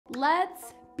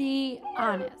let's be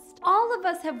honest. All of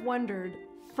us have wondered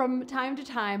from time to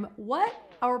time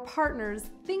what our partners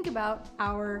think about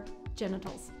our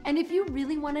genitals. And if you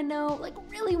really want to know,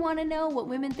 what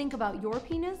women think about your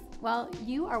penis, well,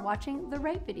 you are watching the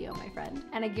right video, my friend.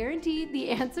 And I guarantee the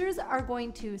answers are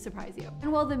going to surprise you.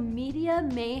 And while the media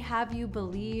may have you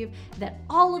believe that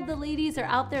all of the ladies are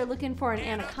out there looking for an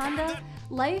anaconda,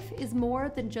 life is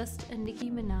more than just a Nicki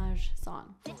Minaj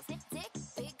song.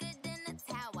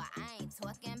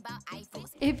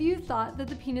 If you thought that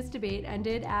the penis debate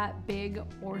ended at big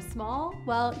or small,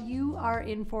 well, you are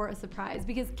in for a surprise,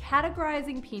 because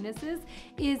categorizing penises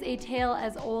is a tale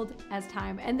as old as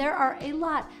time, and there are a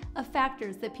lot of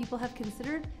factors that people have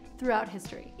considered throughout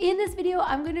history. In this video,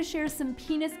 I'm going to share some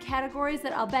penis categories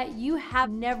that I'll bet you have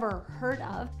never heard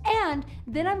of, and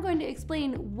then I'm going to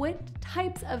explain what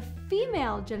types of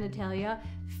female genitalia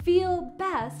feel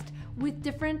best with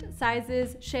different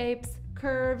sizes, shapes,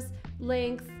 curves,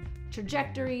 lengths,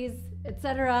 trajectories,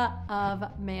 etc. of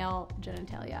male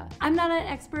genitalia. I'm not an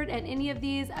expert at any of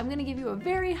these. I'm gonna give you a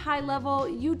very high level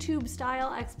YouTube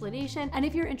style explanation. And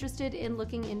if you're interested in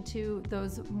looking into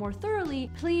those more thoroughly,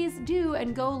 please do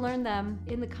and go learn them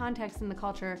in the context and the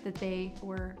culture that they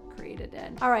were created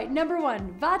in. All right, number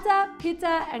one, Vata,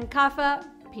 Pitta, and Kapha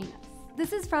penis.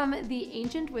 This is from the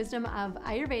ancient wisdom of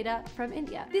Ayurveda from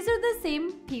India. These are the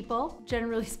same people,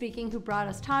 generally speaking, who brought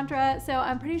us Tantra, so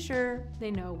I'm pretty sure they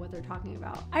know what they're talking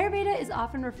about. Ayurveda is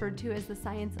often referred to as the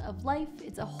science of life.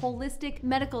 It's a holistic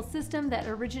medical system that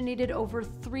originated over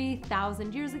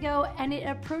 3,000 years ago, and it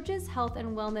approaches health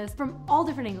and wellness from all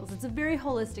different angles. It's a very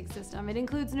holistic system. It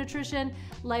includes nutrition,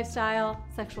 lifestyle,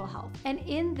 sexual health. And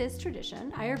in this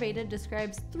tradition, Ayurveda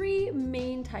describes three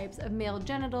main types of male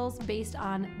genitals based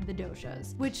on the dosha,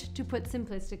 which, to put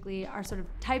simplistically, are sort of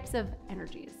types of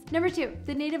energies. Number two,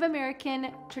 the Native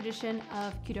American tradition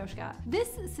of Kudoshka. This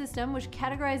system, which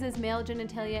categorizes male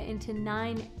genitalia into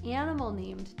 9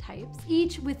 animal-named types,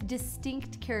 each with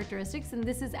distinct characteristics, and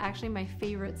this is actually my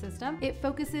favorite system. It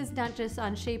focuses not just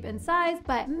on shape and size,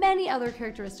 but many other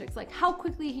characteristics, like how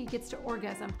quickly he gets to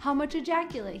orgasm, how much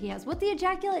ejaculate he has, what the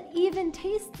ejaculate even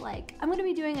tastes like. I'm gonna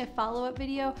be doing a follow-up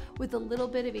video with a little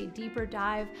bit of a deeper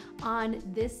dive on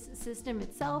this system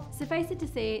itself. Suffice it to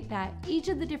say that each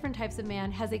of the different types of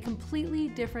man has a completely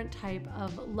different type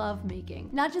of love making,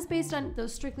 not just based on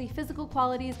those strictly physical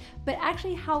qualities, but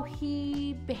actually how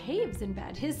he behaves in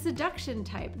bed, his seduction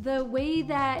type, the way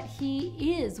that he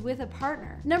is with a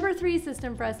partner. Number three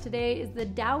system for us today is the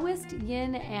Taoist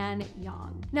yin and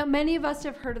yang. Now, many of us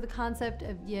have heard of the concept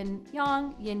of yin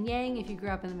yang if you grew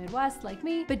up in the Midwest like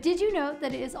me, but did you know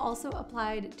that it is also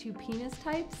applied to penis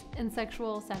types and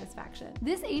sexual satisfaction?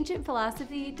 This ancient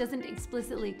philosophy doesn't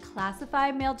explicitly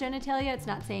classify male genitalia. It's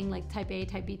not saying like type A,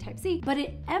 type B, type C, but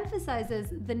it emphasizes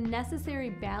the necessary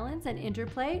balance and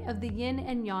interplay of the yin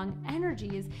and yang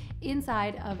energies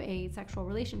inside of a sexual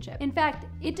relationship. In fact,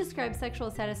 it describes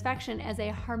sexual satisfaction as a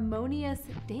harmonious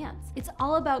dance. It's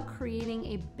all about creating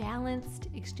a balanced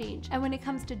exchange. And when it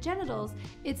comes to genitals,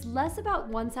 it's less about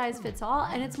one size fits all,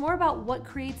 and it's more about what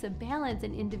creates a balance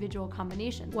in individual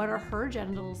combinations. What are her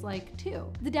genitals like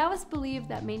too? The Taoists believe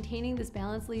that maintaining this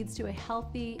balance leads to a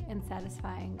healthy and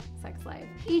satisfying sex life.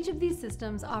 Each of these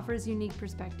systems offers unique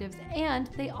perspectives, and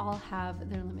they all have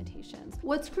their limitations.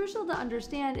 What's crucial to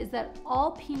understand is that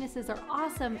all penises are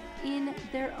awesome in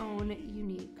their own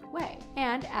unique way.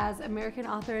 And as American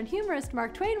author and humorist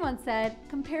Mark Twain once said,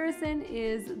 comparison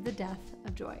is the death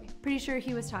of joy. Pretty sure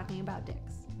he was talking about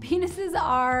dicks. Penises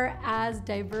are as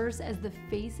diverse as the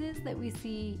faces that we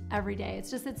see every day.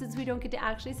 It's just that since we don't get to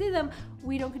actually see them,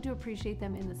 we don't get to appreciate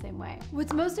them in the same way.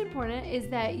 What's most important is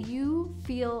that you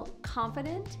feel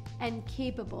confident and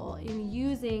capable in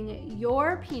using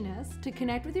your penis to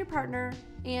connect with your partner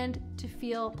and to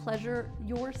feel pleasure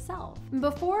yourself.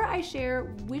 Before I share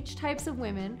which types of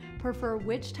women prefer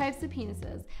which types of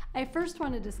penises, I first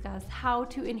want to discuss how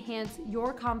to enhance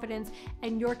your confidence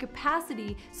and your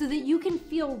capacity so that you can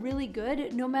feel really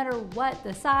good no matter what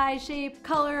the size, shape,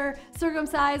 color,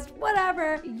 circumcised,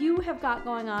 whatever you have got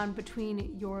going on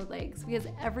between your legs, because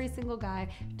every single guy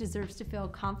deserves to feel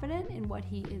confident in what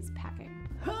he is packing.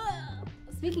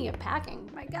 Speaking of packing,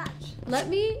 my gosh. Let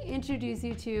me introduce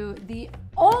you to the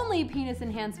only penis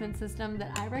enhancement system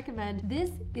that I recommend. This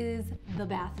is the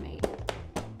Bathmate.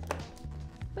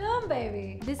 Boom,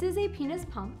 baby. This is a penis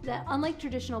pump that, unlike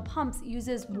traditional pumps,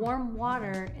 uses warm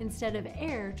water instead of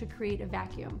air to create a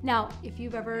vacuum. Now, if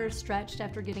you've ever stretched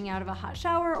after getting out of a hot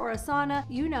shower or a sauna,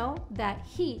 you know that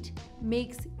heat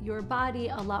makes your body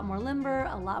a lot more limber,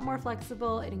 a lot more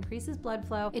flexible. It increases blood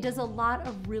flow. It does a lot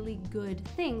of really good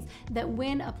things that,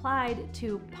 when applied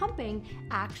to pumping,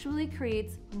 actually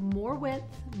creates more width,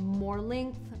 more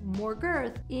length, more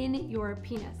girth in your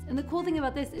penis. And the cool thing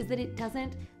about this is that it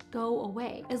doesn't go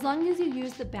away. As long as you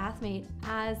use the Bathmate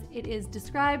as it is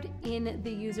described in the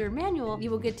user manual,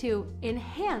 you will get to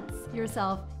enhance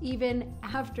yourself even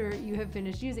after you have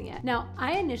finished using it. Now,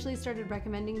 I initially started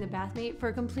recommending the Bathmate for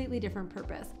a completely different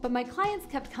purpose, but my clients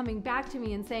kept coming back to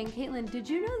me and saying, Caitlin, did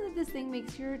you know that this thing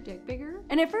makes your dick bigger?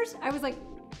 And at first I was like,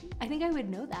 I think I would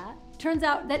know that. Turns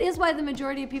out that is why the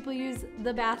majority of people use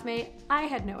the Bathmate. I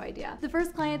had no idea. The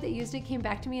first client that used it came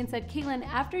back to me and said, Caitlin,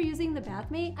 after using the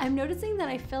Bathmate, I'm noticing that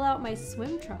I fill out my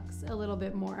swim trunks a little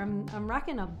bit more. I'm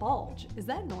rocking a bulge. Is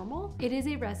that normal? It is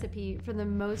a recipe for the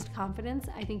most confidence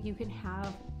I think you can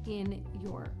have in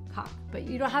your cock. But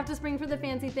you don't have to spring for the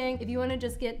fancy thing. If you want to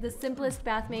just get the simplest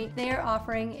Bathmate, they are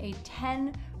offering a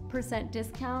 10%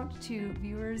 discount to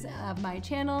viewers of my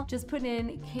channel. Just put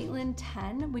in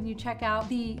Caitlin10 when you check out.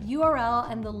 The URL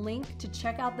and the link to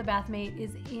check out the Bathmate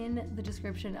is in the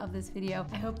description of this video.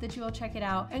 I hope that you will check it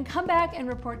out and come back and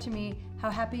report to me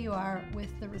how happy you are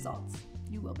with the results.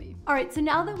 You will be. All right, so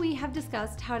now that we have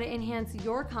discussed how to enhance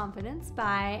your confidence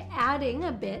by adding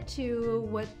a bit to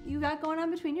what you got going on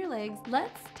between your legs,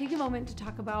 let's take a moment to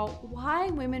talk about why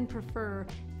women prefer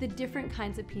the different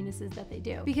kinds of penises that they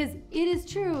do. Because it is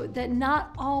true that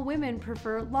not all women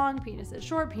prefer long penises,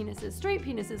 short penises, straight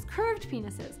penises, curved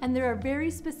penises. And there are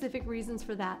very specific reasons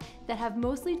for that that have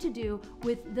mostly to do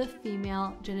with the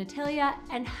female genitalia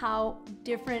and how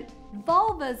different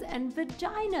vulvas and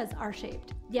vaginas are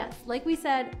shaped. Yes, like we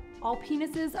said, all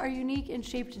penises are unique and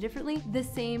shaped differently. The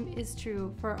same is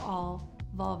true for all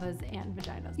vulvas and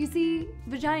vaginas. You see,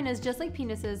 vaginas, just like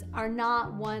penises, are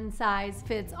not one size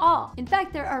fits all. In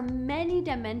fact, there are many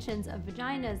dimensions of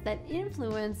vaginas that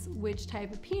influence which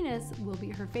type of penis will be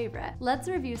her favorite. Let's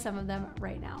review some of them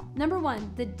right now. Number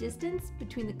one, the distance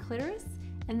between the clitoris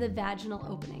and the vaginal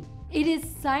opening. It is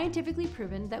scientifically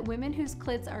proven that women whose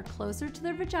clits are closer to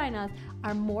their vaginas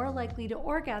are more likely to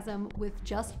orgasm with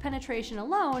just penetration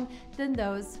alone than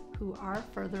those who are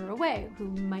further away, who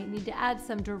might need to add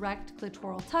some direct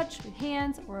clitoral touch with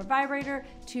hands or a vibrator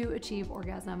to achieve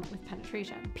orgasm with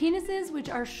penetration. Penises which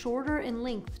are shorter in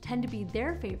length tend to be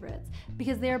their favorites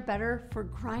because they are better for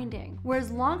grinding,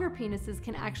 whereas longer penises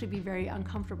can actually be very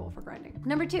uncomfortable for grinding.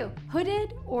 Number two,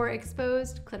 hooded or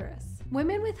exposed clitoris.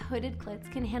 Women with hooded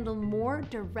clits can handle more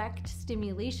direct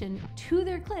stimulation to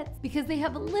their clits because they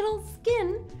have a little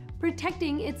skin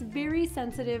protecting its very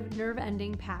sensitive nerve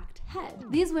ending packed head.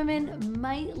 These women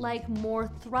might like more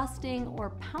thrusting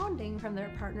or pounding from their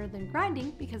partner than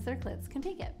grinding because their clits can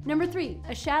take it. Number three,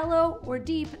 a shallow or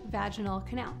deep vaginal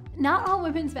canal. Not all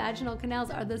women's vaginal canals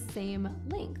are the same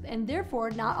length, and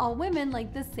therefore not all women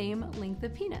like the same length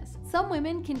of penis. Some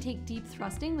women can take deep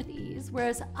thrusting with ease,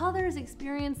 whereas others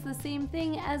experience the same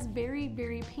thing as very,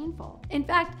 very painful. In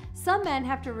fact, some men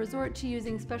have to resort to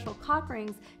using special cock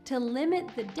rings to limit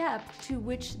the depth to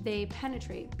which they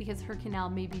penetrate because her canal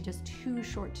may be just too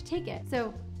short to take it.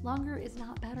 So longer is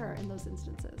not better in those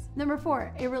instances. Number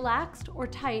four, a relaxed or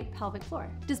tight pelvic floor.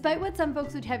 Despite what some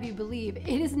folks would have you believe, it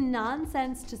is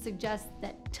nonsense to suggest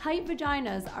that tight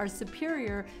vaginas are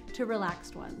superior to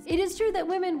relaxed ones. It is true that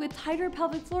women with tighter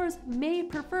pelvic floors may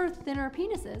prefer thinner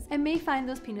penises and may find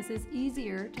those penises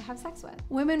easier to have sex with.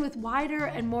 Women with wider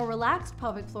and more relaxed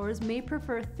pelvic floors may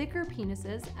prefer thicker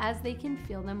penises as they can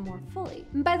feel them more fully.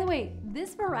 And by the way,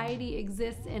 this variety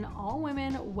exists in all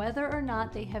women, whether or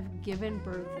not they have given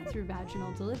birth through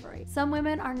vaginal delivery. Some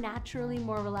women are naturally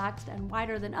more relaxed and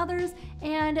wider than others,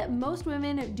 and most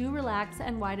women do relax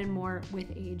and widen more with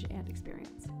age and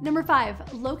experience. Number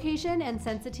five, location and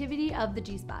sensitivity of the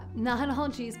G-spot. Not all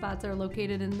G-spots are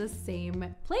located in the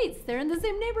same place. They're in the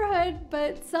same neighborhood,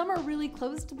 but some are really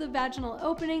close to the vaginal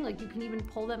opening, like you can even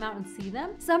pull them out and see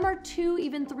them. Some are 2,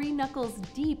 even 3 knuckles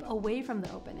deep away from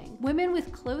the opening. Women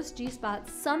with close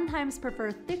G-spots sometimes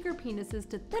prefer thicker penises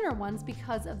to thinner ones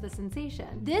because of the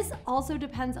sensation. This also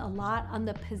depends a lot on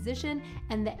the position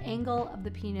and the angle of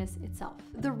the penis itself.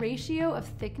 The ratio of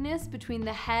thickness between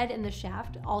the head and the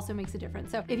shaft also makes a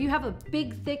difference. So if you have a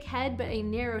big thick head but a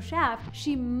narrow shaft,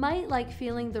 she might like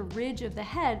feeling the ridge of the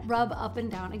head rub up and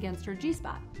down against her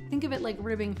G-spot. Think of it like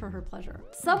ribbing for her pleasure.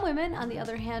 Some women, on the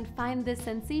other hand, find this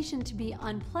sensation to be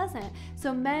unpleasant.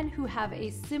 So men who have a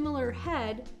similar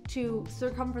head to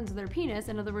circumference of their penis,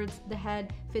 in other words, the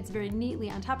head fits very neatly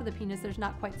on top of the penis, there's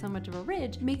not quite so much of a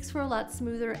ridge, makes for a lot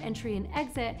smoother entry and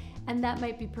exit, and that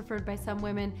might be preferred by some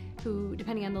women who,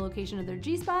 depending on the location of their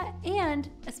G-spot, and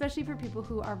especially for people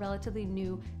who are relatively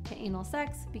new to anal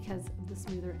sex because of the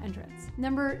smoother entrance.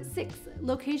 Number 6,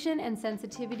 location and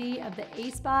sensitivity of the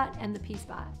A-spot and the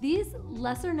P-spot. These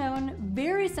lesser known,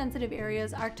 very sensitive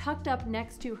areas are tucked up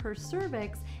next to her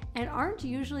cervix and aren't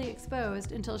usually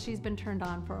exposed until she's been turned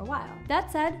on for a while.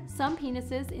 That said, some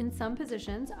penises in some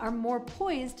positions are more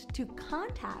poised to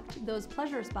contact those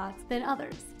pleasure spots than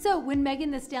others. So when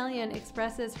Megan Thee Stallion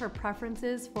expresses her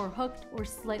preferences for hooked or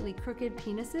slightly crooked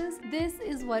penises, this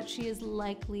is what she is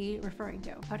likely referring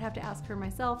to. I would have to ask her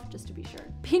myself just to be sure.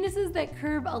 Penises that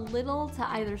curve a little to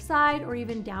either side or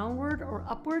even downward or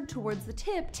upward towards the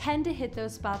tip tend to hit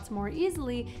those spots more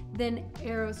easily than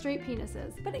arrow straight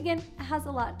penises. But again, it has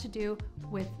a lot to do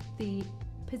with the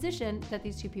position that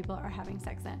these two people are having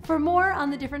sex in. For more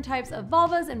on the different types of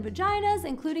vulvas and vaginas,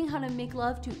 including how to make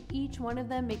love to each one of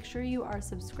them, make sure you are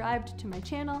subscribed to my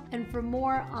channel. And for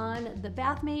more on the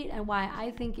Bathmate and why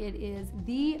I think it is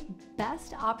the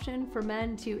best option for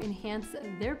men to enhance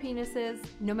their penises,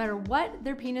 no matter what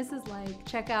their penis is like,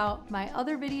 check out my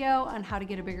other video on how to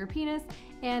get a bigger penis,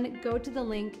 and go to the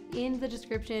link in the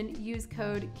description. Use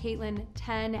code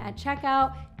Caitlin10 at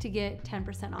checkout to get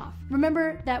 10% off.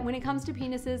 Remember that when it comes to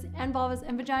penises and vulvas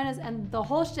and vaginas and the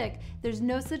whole shtick, there's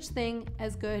no such thing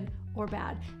as good or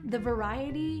bad. The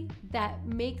variety that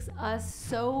makes us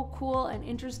so cool and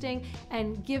interesting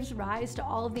and gives rise to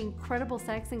all of the incredible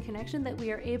sex and connection that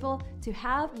we are able to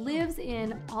have lives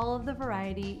in all of the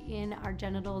variety in our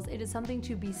genitals. It is something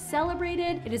to be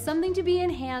celebrated, it is something to be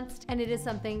enhanced, and it is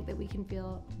something that we can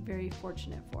feel very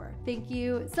fortunate for. Thank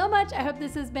you so much. I hope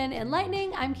this has been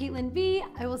enlightening. I'm Caitlin V.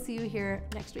 I will see you here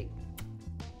next week.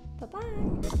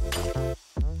 Bye-bye.